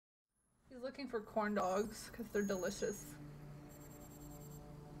She's looking for corn dogs because they're delicious.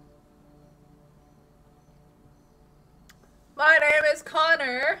 My name is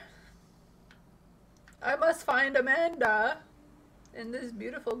Connor. I must find Amanda in this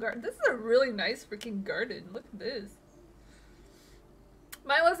beautiful garden. This is a really nice freaking garden. Look at this.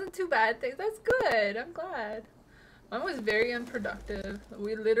 Mine wasn't too bad. That's good. I'm glad. Mine was very unproductive.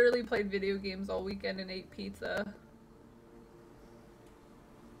 We literally played video games all weekend and ate pizza.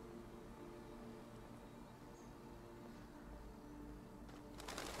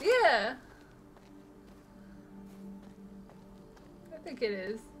 Yeah. I think it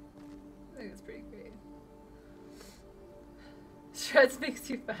is. I think it's pretty great. Shreds makes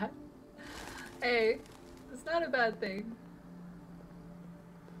you fat. Hey, it's not a bad thing.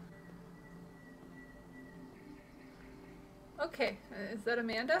 Okay, is that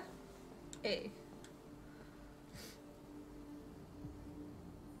Amanda? A.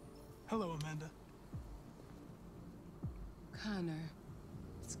 Hello, Amanda. Connor,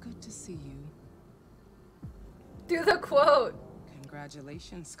 it's good to see you. Do the quote.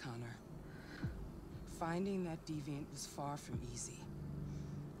 Congratulations, Connor. Finding that deviant was far from easy.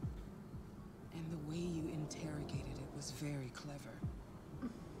 And the way you interrogated it was very clever.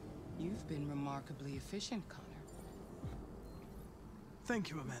 You've been remarkably efficient, Connor. Thank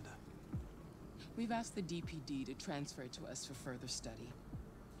you, Amanda. We've asked the DPD to transfer it to us for further study.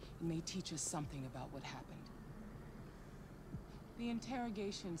 It may teach us something about what happened. The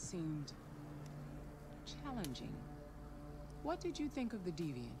interrogation seemed challenging. What did you think of the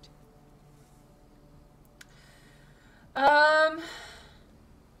deviant?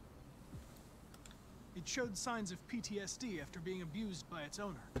 It showed signs of PTSD after being abused by its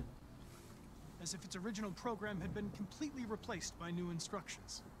owner. As if its original program had been completely replaced by new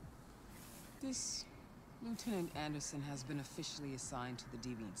instructions. This Lieutenant Anderson has been officially assigned to the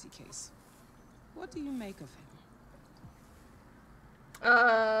deviancy case. What do you make of him?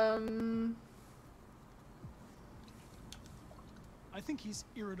 I think he's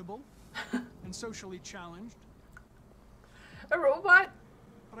irritable and socially challenged. A robot?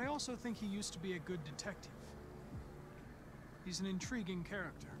 But I also think he used to be a good detective. He's an intriguing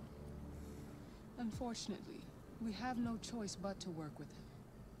character. Unfortunately, we have no choice but to work with him.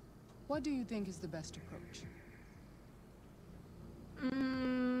 What do you think is the best approach?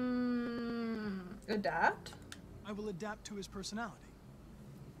 Adapt? I will adapt to his personality.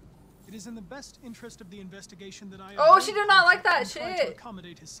 It is in the best interest of the investigation that I... Oh, she did not like that try shit! to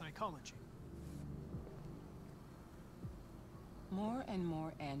accommodate his psychology. More and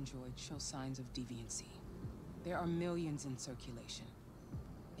more androids show signs of deviancy. There are millions in circulation.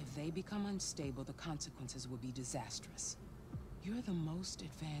 If they become unstable, the consequences will be disastrous. You're the most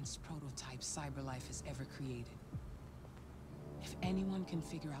advanced prototype CyberLife has ever created. If anyone can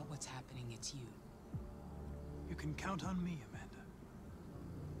figure out what's happening, it's you. You can count on me, Amanda.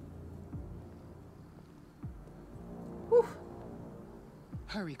 Whew.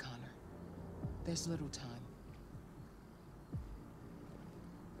 Hurry, Connor. There's little time.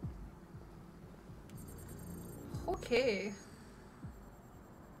 Okay.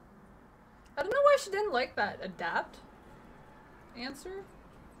 I don't know why she didn't like that adapt answer.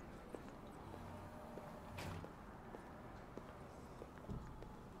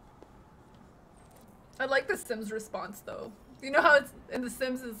 I like the Sims response though. You know how it's in the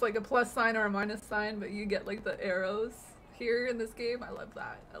Sims it's like a plus sign or a minus sign, but you get like the arrows here in this game. I love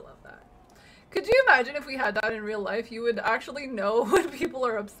that. I love that. Could you imagine if we had that in real life? You would actually know when people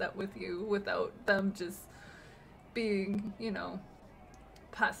are upset with you without them just being, you know,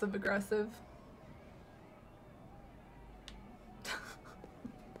 passive aggressive.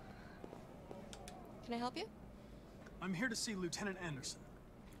 Can I help you? I'm here to see Lieutenant Anderson.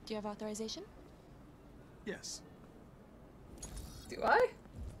 Do you have authorization? Yes. Do I?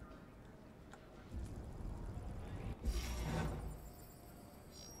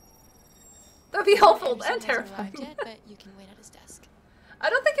 That'd be helpful and terrifying. Yet, but you can wait at his desk. I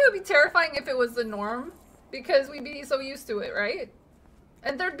don't think it would be terrifying if it was the norm, because we'd be so used to it, right?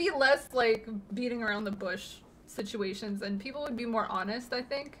 And there'd be less, like, beating around the bush situations, and people would be more honest, I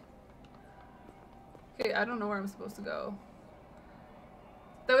think. Okay, I don't know where I'm supposed to go.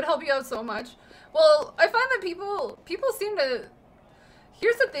 That would help you out so much. Well, I find that people seem to...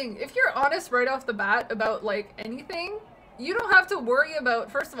 Here's the thing, if you're honest right off the bat about, like, anything, you don't have to worry about,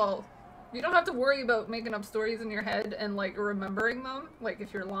 first of all, you don't have to worry about making up stories in your head and, like, remembering them, like,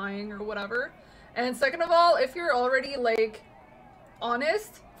 if you're lying or whatever. And second of all, if you're already, like,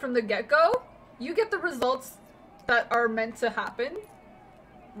 honest from the get-go, you get the results that are meant to happen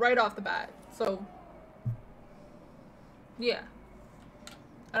right off the bat. So, yeah.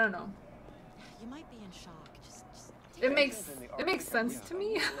 I don't know. You might be in shock. Just take It it makes sense to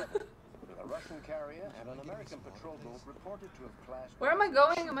me. A Russian carrier and an American patrol boat reported to have clashed. Where am I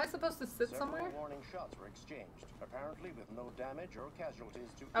going? Am I supposed to sit somewhere? Several warning shots were exchanged, apparently with no damage or casualties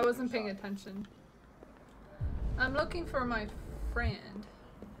to I wasn't paying either side. attention. I'm looking for my friend.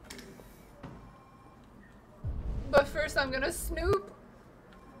 But first I'm gonna snoop.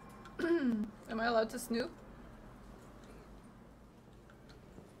 Am I allowed to snoop?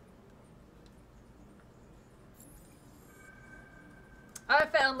 I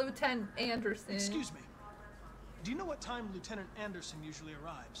found Lieutenant Anderson. Excuse me. Do you know what time Lieutenant Anderson usually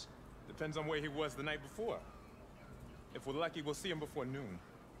arrives? Depends on where he was the night before. If we're lucky, we'll see him before noon.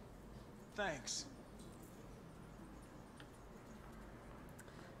 Thanks.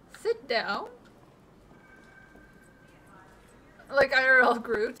 Sit down. Like IRL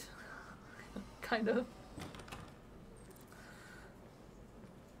Groot. Kind of.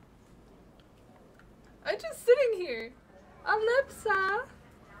 I'm just sitting here. Alexa.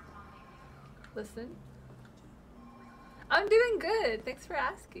 Listen. I'm doing good. Thanks for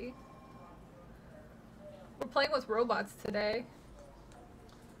asking. We're playing with robots today.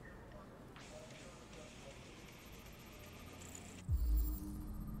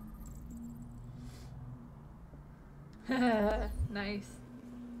 Nice.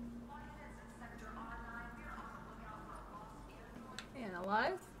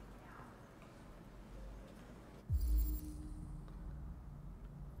 Analyze.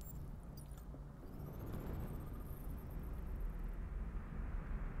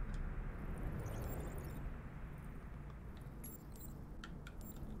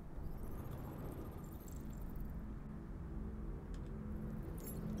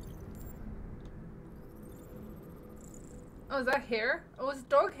 Oh, is that hair? Oh, it's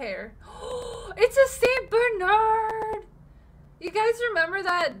dog hair. It's a Saint Bernard! You guys remember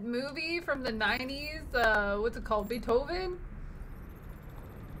that movie from the 90s? What's it called? Beethoven?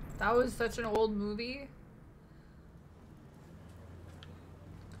 That was such an old movie.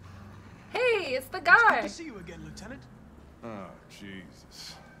 Hey, it's the Good guy! to see you again, Lieutenant. Oh,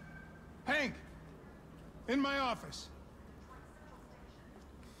 Jesus. Hank! In my office.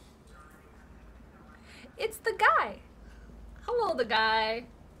 It's the guy! Hello, the guy.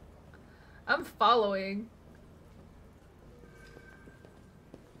 I'm following.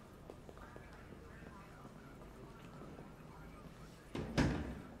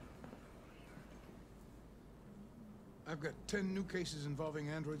 I've got 10 new cases involving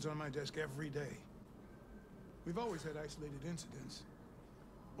androids on my desk every day. We've always had isolated incidents.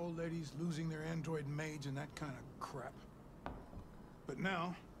 Old ladies losing their android maids and that kind of crap. But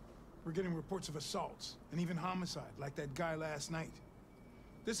now, we're getting reports of assaults and even homicide, like that guy last night.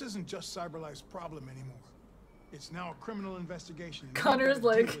 This isn't just CyberLife's problem anymore. It's now a criminal investigation. And Connor's we've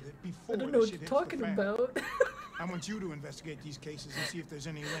gotta deal like, with it I before don't the know what shit you're hits the talking fan. about. I want you to investigate these cases and see if there's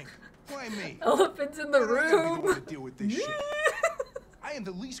any link. Why me? Elephants in the Why do I gotta be the room. one to deal with this shit? I am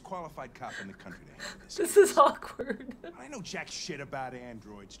the least qualified cop in the country to handle this. This is awkward. I know jack shit about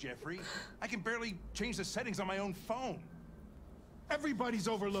androids, Jeffrey. I can barely change the settings on my own phone. Everybody's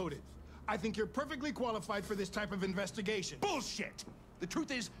overloaded. I think you're perfectly qualified for this type of investigation. Bullshit! The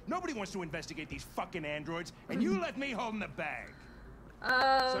truth is, nobody wants to investigate these fucking androids, and you left me holding the bag.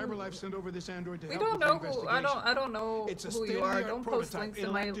 CyberLife sent over this android to We help don't with the know who. investigation. I don't know It's a who you are. state-of-the-art Don't post prototype. links in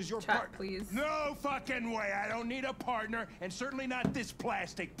It'll my act as your chat, partner. please. No fucking way. I don't need a partner, and certainly not this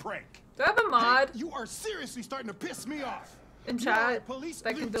plastic prick. Do I have a mod Hey, you are seriously starting to piss me off. in You are a chat police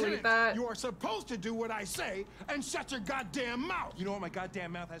that can lieutenant. delete that? You are supposed to do what I say and shut your goddamn mouth. You know what my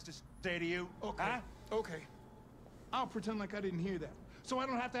goddamn mouth has to say to you? Okay. Huh? Okay. I'll pretend like I didn't hear that. So I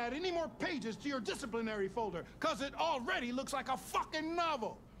don't have to add any more pages to your disciplinary folder, cause it already looks like a fucking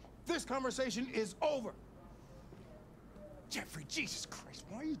novel. This conversation is over. Jeffrey, Jesus Christ,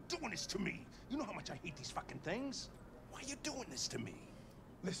 why are you doing this to me? You know how much I hate these fucking things. Why are you doing this to me?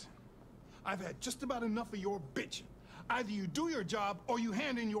 Listen, I've had just about enough of your bitching. Either you do your job or you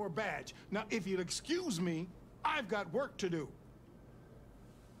hand in your badge. Now, if you'll excuse me, I've got work to do.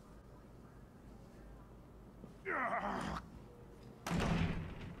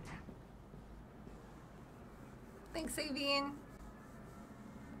 Thanks, Avian.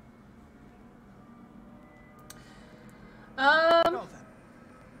 Well then,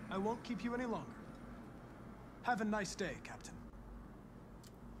 I won't keep you any longer. Have a nice day, Captain.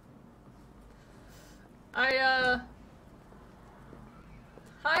 Hi,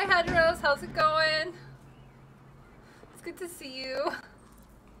 Hedros. How's it going? It's good to see you.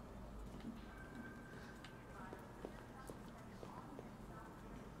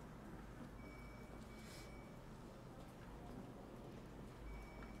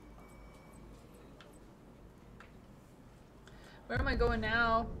 Where am I going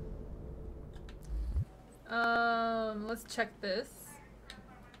now? Let's check this.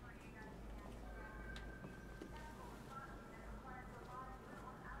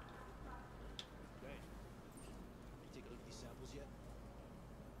 Take a look at these samples yet?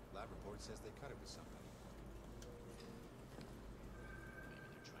 Lab report says they cut it with something.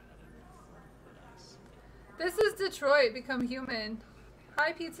 This is Detroit Become Human.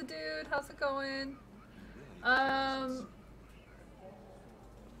 Hi, Pizza Dude. How's it going?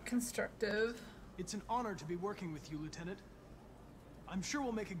 Constructive. It's an honor to be working with you, Lieutenant. I'm sure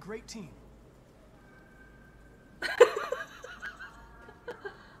we'll make a great team.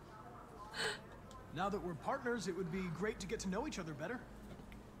 Now that we're partners, it would be great to get to know each other better.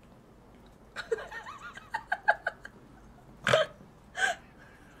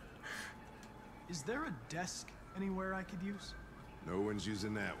 Is there a desk anywhere I could use? No one's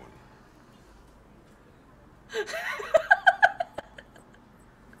using that one.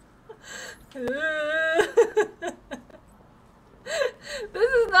 This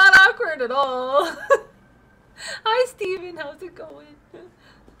is not awkward at all. Hi, Steven. How's it going?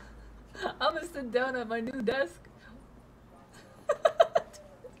 I'm gonna sit down at my new desk.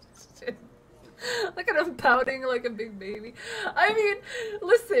 Shit. Look at him pouting like a big baby. I mean,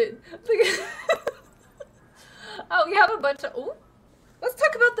 listen. Oh, we have a bunch of... Oh, let's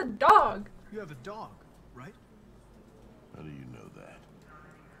talk about the dog. You have a dog, right? How do you know that?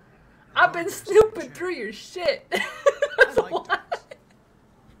 I've been snooping through your shit. I like dogs.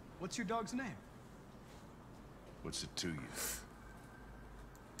 What's your dog's name? What's it to you?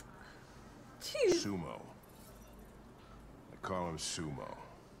 Jeez. Sumo. I call him Sumo.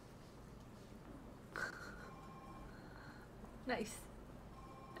 Nice.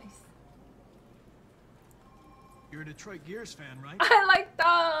 Nice. You're a Detroit Gears fan, right? I like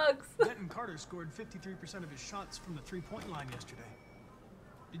dogs. Denton Carter scored 53% of his shots from the three-point line yesterday.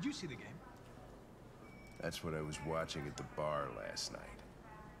 Did you see the game? That's what I was watching at the bar last night.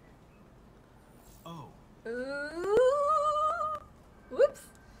 Oh. Ooh. Whoops.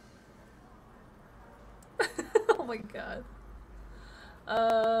 Oh my god.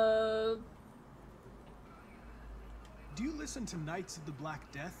 Do you listen to Knights of the Black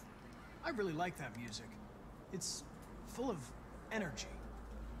Death? I really like that music. It's full of energy.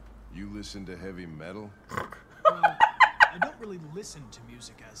 You listen to heavy metal? Well, I don't really listen to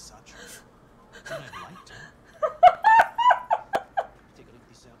music as such, but I'd like to. Take a look at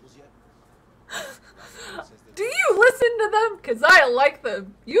these samples yet? Do you listen to them? Cause I like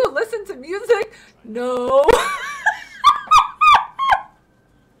them. You listen to music? No.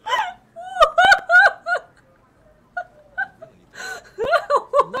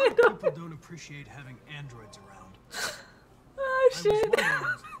 A lot of people don't appreciate having androids around. Oh I was shit.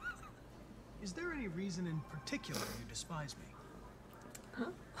 wondering, is there any reason in particular you despise me?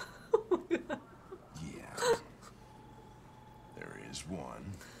 Yeah. There is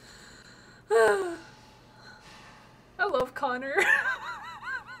one. I love Connor.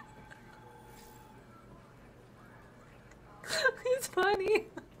 He's funny.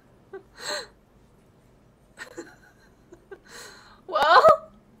 Well,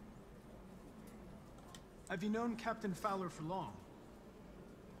 Have you known Captain Fowler for long?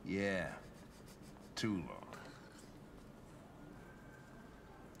 Yeah. Too long.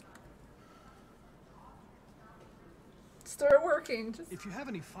 start working. Just... If you have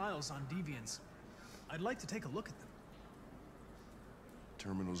any files on Deviants, I'd like to take a look at them.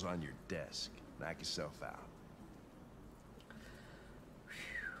 Terminal's on your desk. Knock yourself out.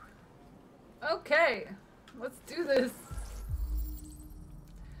 Okay, let's do this.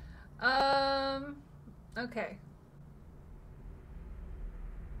 Okay.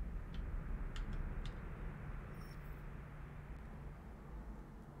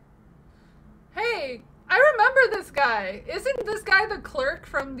 Hey, I remember this guy. Isn't this guy the clerk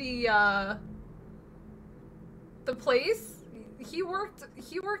from the place? He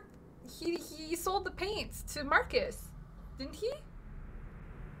sold the paints to Marcus, didn't he?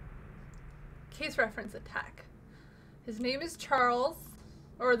 Case reference attack. His name is Charles,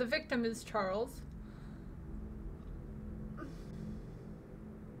 or the victim is Charles.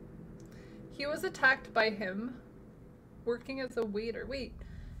 He was attacked by him, working as a waiter. Wait.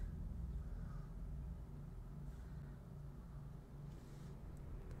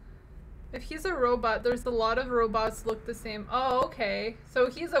 If he's a robot, there's a lot of robots look the same. Oh, okay. So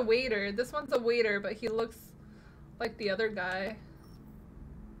he's a waiter. This one's a waiter, but he looks like the other guy.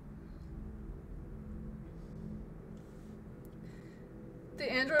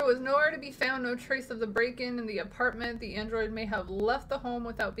 The android was nowhere to be found. No trace of the break-in in the apartment. The android may have left the home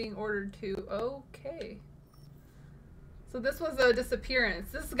without being ordered to. Okay. So this was a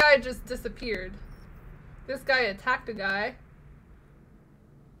disappearance. This guy just disappeared. This guy attacked a guy.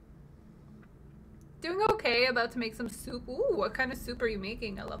 Doing okay, about to make some soup. Ooh, what kind of soup are you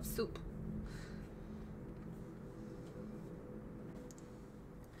making? I love soup.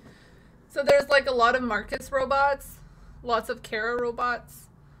 So there's like a lot of Marcus robots. Lots of Kara robots.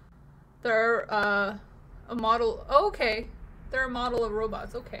 They're a model. Oh, okay. They're a model of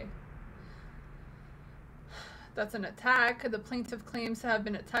robots. Okay. That's an attack. The plaintiff claims to have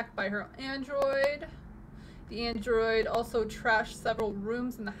been attacked by her android. The android also trashed several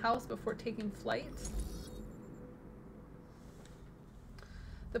rooms in the house before taking flight.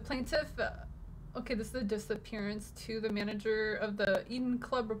 The plaintiff... okay, this is a disappearance too. The manager of the Eden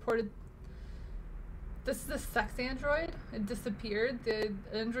Club reported... This is a sex android. It disappeared. The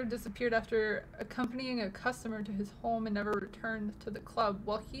android disappeared after accompanying a customer to his home and never returned to the club.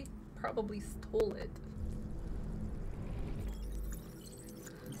 Well, he probably stole it.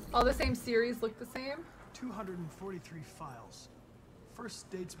 All the same series look the same. 243 files. First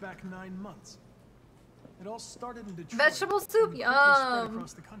dates back 9 months. It all started in Detroit. Vegetable soup, and quickly spread yum.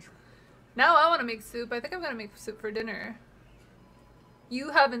 across the country. Now I want to make soup. I think I'm gonna make soup for dinner.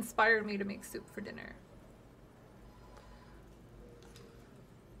 You have inspired me to make soup for dinner.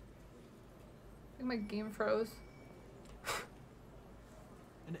 I think my game froze.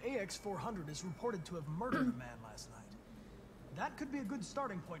 An AX-400 is reported to have murdered a man last night. That could be a good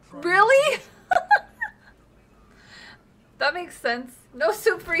starting point for our Really? investigation. That makes sense. No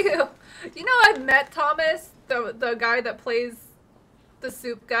soup for you. You know, I met Thomas, the guy that plays the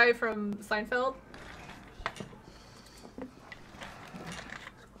soup guy from Seinfeld,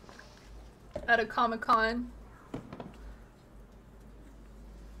 at a Comic-Con.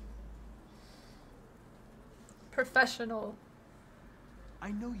 Professional. I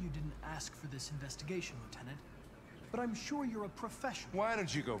know you didn't ask for this investigation, Lieutenant, but I'm sure you're a professional. Why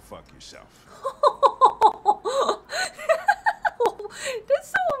don't you go fuck yourself? That's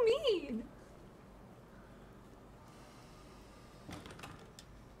so mean.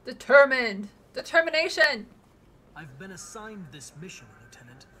 Determined. Determination. I've been assigned this mission,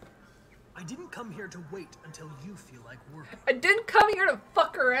 Lieutenant. I didn't come here to wait until you feel like working. I didn't come here to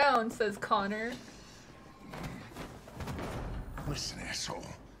fuck around, says Connor. Listen, asshole.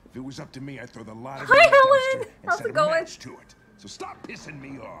 If it was up to me, I'd throw the lot of Hi, you in the Helen. dumpster and How's set it a going? match to it. So stop pissing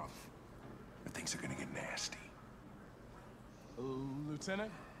me off. Or things are gonna get nasty.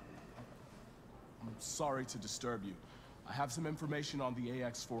 Lieutenant? I'm sorry to disturb you. I have some information on the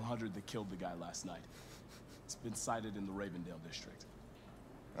AX-400 that killed the guy last night. It's been sighted in the Ravendale district.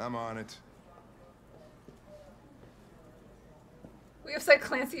 I'm on it. We have said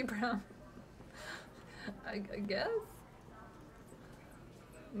Clancy Brown. I guess.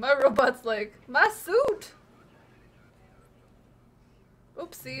 My robot's like, my suit!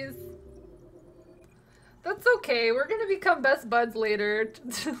 Oopsies. That's okay, we're gonna become best buds later.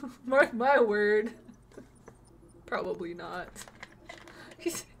 Mark my word. Probably not.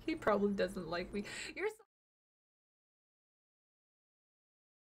 He probably doesn't like me. You're so